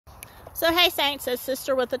So, hey, Saints, it's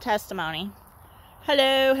Sister with a testimony.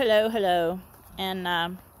 Hello, hello, hello. And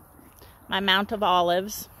my Mount of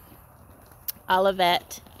Olives,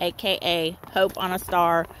 Olivette, a.k.a. Hope on a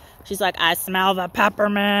Star. She's like, I smell the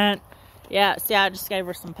peppermint. Yeah, see, I just gave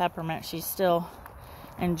her some peppermint. She's still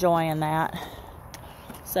enjoying that.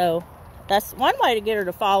 So, that's one way to get her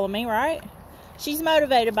to follow me, right? She's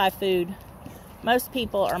motivated by food. Most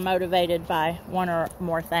people are motivated by one or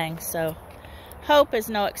more things, so Hope is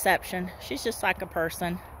no exception. She's just like a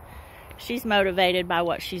person. She's motivated by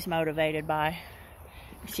what she's motivated by.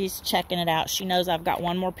 She's checking it out. She knows I've got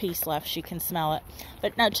one more piece left. She can smell it.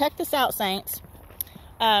 But no, check this out, Saints.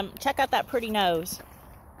 Check out that pretty nose.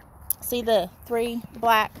 See the 3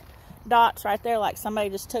 black dots right there? Like somebody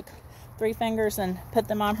just took 3 fingers and put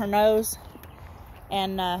them on her nose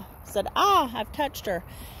and said, I've touched her.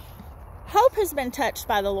 Hope has been touched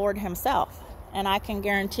by the Lord himself. And I can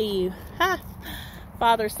guarantee you,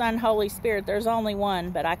 Father, Son, Holy Spirit, there's only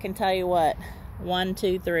one, but I can tell you what, 1,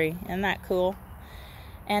 2, 3. Isn't that cool?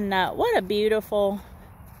 And what a beautiful,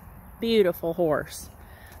 beautiful horse.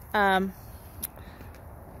 Oh,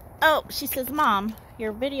 she says, Mom,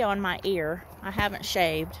 you're videoing my ear. I haven't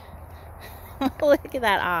shaved. Look at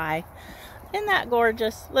that eye. Isn't that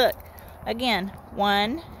gorgeous? Look, again,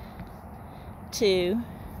 1, 2,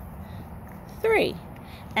 3.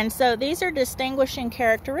 And so these are distinguishing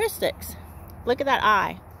characteristics. Look at that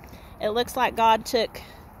eye. It looks like God took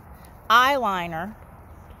eyeliner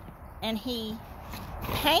and he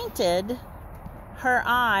painted her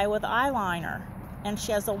eye with eyeliner. And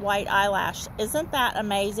she has a white eyelash. Isn't that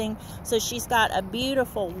amazing? So she's got a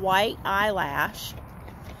beautiful white eyelash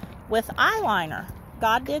with eyeliner.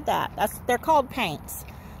 God did that. They're called paints.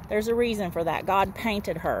 There's a reason for that. God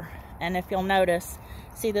painted her. And if you'll notice,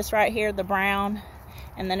 see this right here, the brown,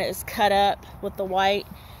 and then it is cut up with the white.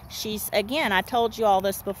 She's, again, I told you all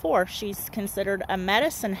this before, she's considered a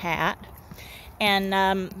medicine hat. And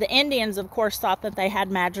the Indians, of course, thought that they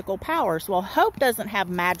had magical powers. Well, Hope doesn't have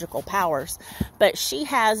magical powers, but she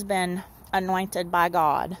has been anointed by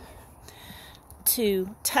God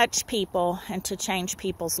to touch people and to change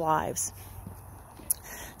people's lives.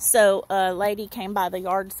 So a lady came by the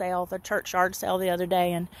yard sale, the church yard sale the other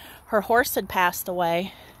day, and her horse had passed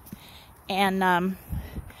away. And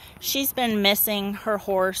she's been missing her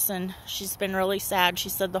horse, and she's been really sad. She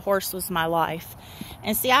said, the horse was my life.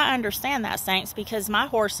 And see, I understand that, Saints, because my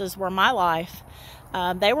horses were my life.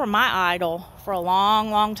 They were my idol for a long,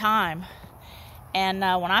 long time. And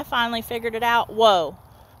when I finally figured it out,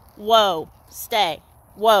 whoa, stay,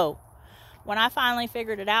 whoa. When I finally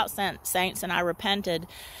figured it out, Saints, and I repented,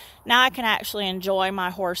 now I can actually enjoy my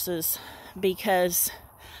horses because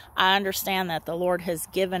I understand that the Lord has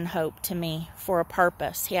given Hope to me for a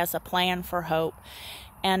purpose. He has a plan for Hope.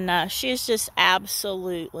 And she's just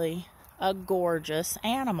absolutely a gorgeous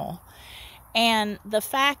animal. And the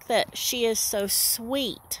fact that she is so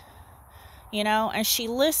sweet, you know, and she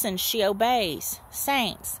listens, she obeys.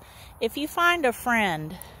 Saints, if you find a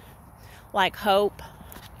friend like Hope,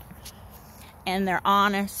 and they're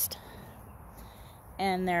honest,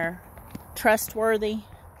 and they're trustworthy,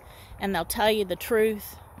 and they'll tell you the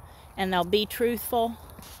truth, and they'll be truthful.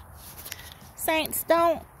 Saints,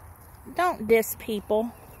 don't diss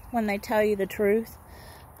people when they tell you the truth.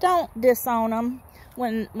 Don't disown them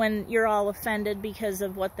when you're all offended because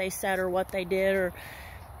of what they said or what they did. Or,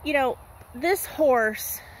 you know, this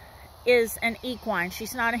horse is an equine.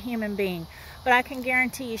 She's not a human being. But I can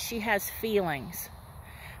guarantee you she has feelings.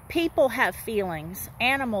 People have feelings.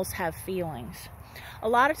 Animals have feelings. A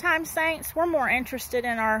lot of times, Saints, we're more interested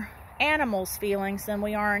in our animals' feelings than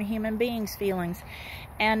we are in human beings' feelings.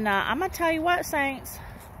 And I'm going to tell you what, Saints.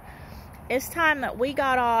 It's time that we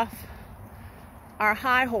got off our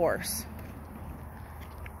high horse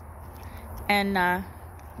and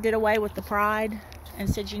did away with the pride and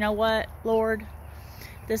said, you know what, Lord,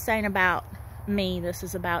 this ain't about me. This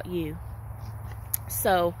is about you.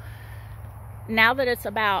 So now that it's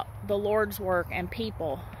about the Lord's work and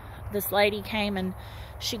people, this lady came and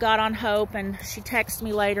she got on Hope, and she texted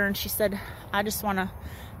me later and she said, I just want to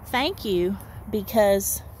thank you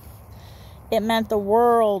because it meant the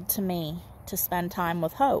world to me to spend time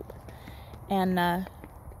with Hope. And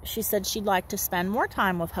she said she'd like to spend more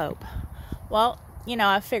time with Hope. Well, you know,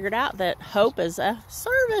 I figured out that Hope is a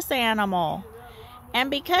service animal.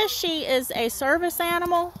 And because she is a service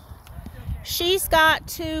animal, she's got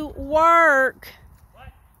to work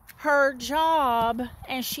her job,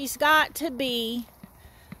 and she's got to be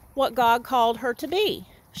what God called her to be.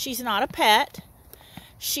 She's not a pet.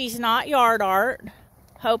 She's not yard art.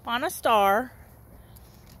 Hope on a Star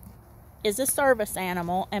is a service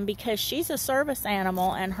animal, and because she's a service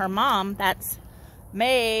animal and her mom, that's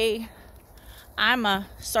me, I'm a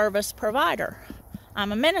service provider.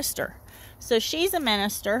 I'm a minister. So she's a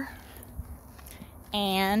minister,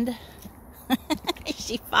 and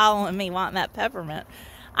she's following me wanting that peppermint.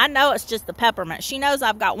 I know it's just the peppermint. She knows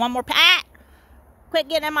I've got one more pack. Quit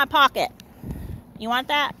getting in my pocket. You want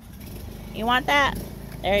that? You want that?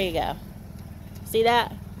 There you go. See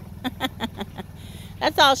that?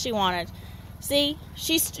 That's all she wanted. See,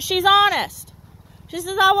 she's honest. She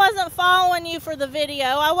says, I wasn't following you for the video.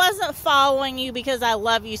 I wasn't following you because I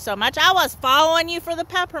love you so much. I was following you for the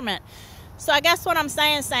peppermint. So I guess what I'm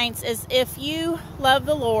saying, saints, is if you love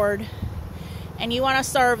the Lord and you want to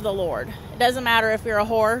serve the Lord, it doesn't matter if you're a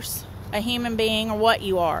horse, a human being, or what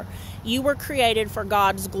you are. You were created for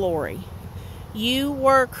God's glory. You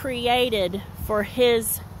were created for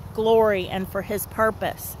His glory and for His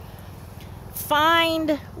purpose.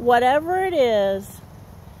 Find whatever it is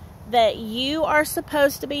that you are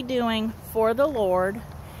supposed to be doing for the Lord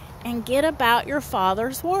and get about your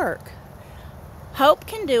Father's work. Hope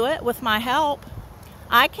can do it with my help.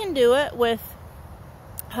 I can do it with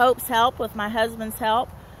Hope's help, with my husband's help.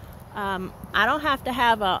 I don't have to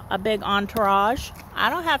have a big entourage. I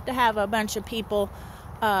don't have to have a bunch of people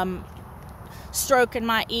stroking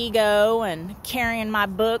my ego and carrying my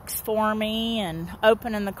books for me and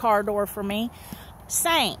opening the car door for me.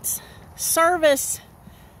 Saints, service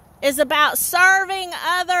is about serving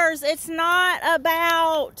others. It's not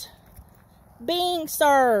about being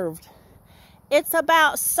served. It's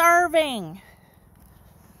about serving.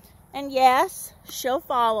 And yes, she'll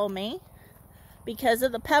follow me because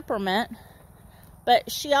of the peppermint, but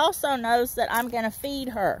she also knows that I'm going to feed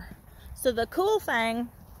her. So the cool thing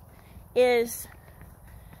is,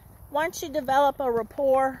 once you develop a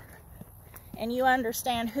rapport and you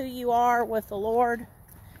understand who you are with the Lord,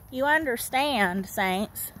 you understand,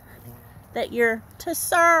 saints, that you're to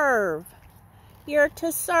serve. You're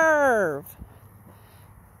to serve.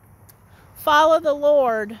 Follow the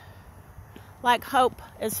Lord like Hope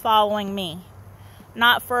is following me.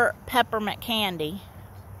 Not for peppermint candy.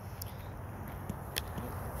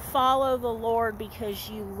 Follow the Lord because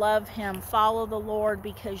you love Him. Follow the Lord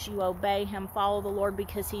because you obey Him. Follow the Lord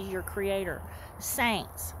because He's your creator.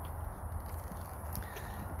 Saints,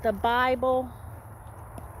 the Bible,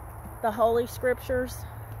 the Holy Scriptures,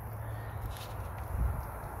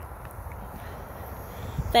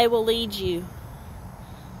 they will lead you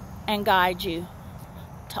and guide you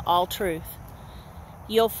to all truth.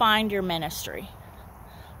 You'll find your ministry.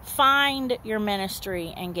 Find your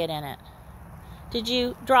ministry and get in it. Did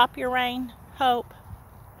you drop your rein, Hope?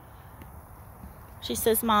 She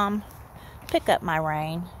says, Mom, pick up my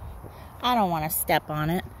rein. I don't want to step on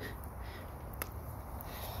it.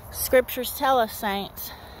 Scriptures tell us,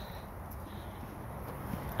 saints,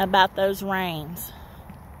 about those reins.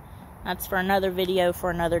 That's for another video for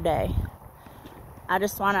another day. I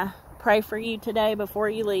just want to pray for you today before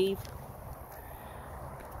you leave.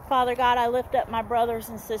 Father God, I lift up my brothers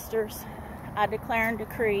and sisters. I declare and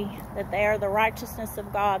decree that they are the righteousness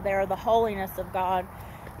of God. They are the holiness of God.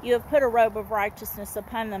 You have put a robe of righteousness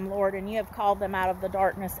upon them, Lord, and you have called them out of the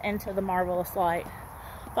darkness into the marvelous light.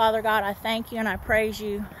 Father God, I thank you and I praise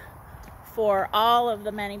you for all of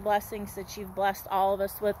the many blessings that you've blessed all of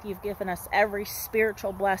us with. You've given us every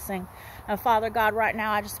spiritual blessing. And Father God, right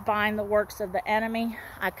now I just bind the works of the enemy.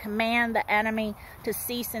 I command the enemy to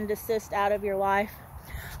cease and desist out of your life.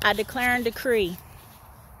 I declare and decree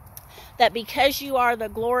that because you are the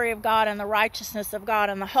glory of God and the righteousness of God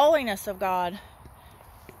and the holiness of God,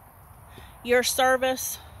 your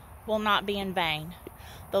service will not be in vain.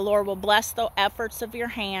 The Lord will bless the efforts of your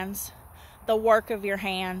hands, the work of your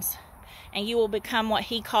hands, and you will become what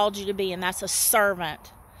He called you to be, and that's a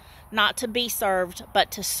servant. Not to be served, but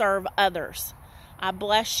to serve others. I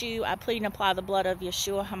bless you. I plead and apply the blood of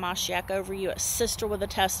Yeshua HaMashiach over you, a sister with a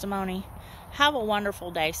testimony. Have a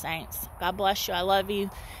wonderful day, saints. God bless you. I love you.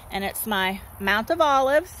 And it's my Mount of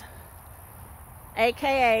Olives,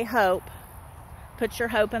 a.k.a. Hope. Put your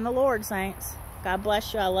hope in the Lord, saints. God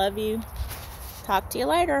bless you. I love you. Talk to you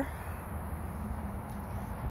later.